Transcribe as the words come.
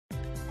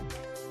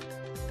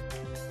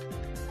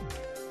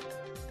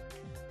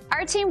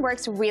Our team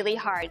works really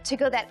hard to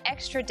go that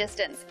extra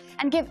distance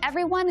and give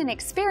everyone an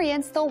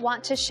experience they'll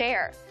want to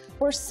share.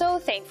 We're so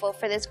thankful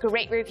for this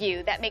great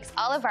review that makes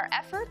all of our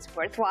efforts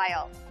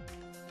worthwhile.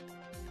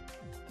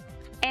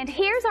 And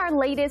here's our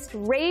latest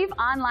Rave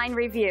Online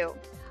review.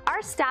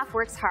 Our staff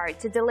works hard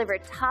to deliver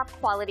top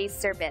quality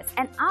service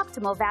and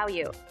optimal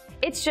value.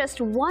 It's just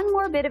one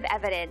more bit of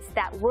evidence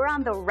that we're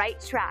on the right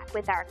track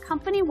with our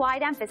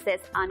company-wide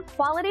emphasis on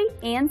quality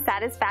and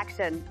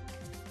satisfaction.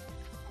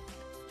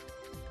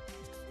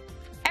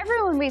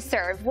 Everyone we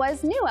serve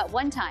was new at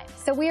one time,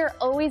 so we are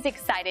always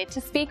excited to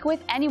speak with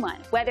anyone,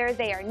 whether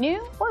they are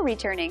new or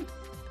returning.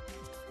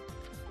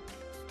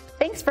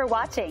 Thanks for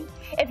watching.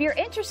 If you're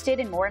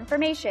interested in more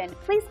information,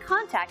 please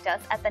contact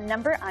us at the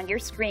number on your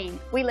screen.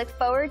 We look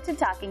forward to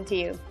talking to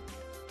you.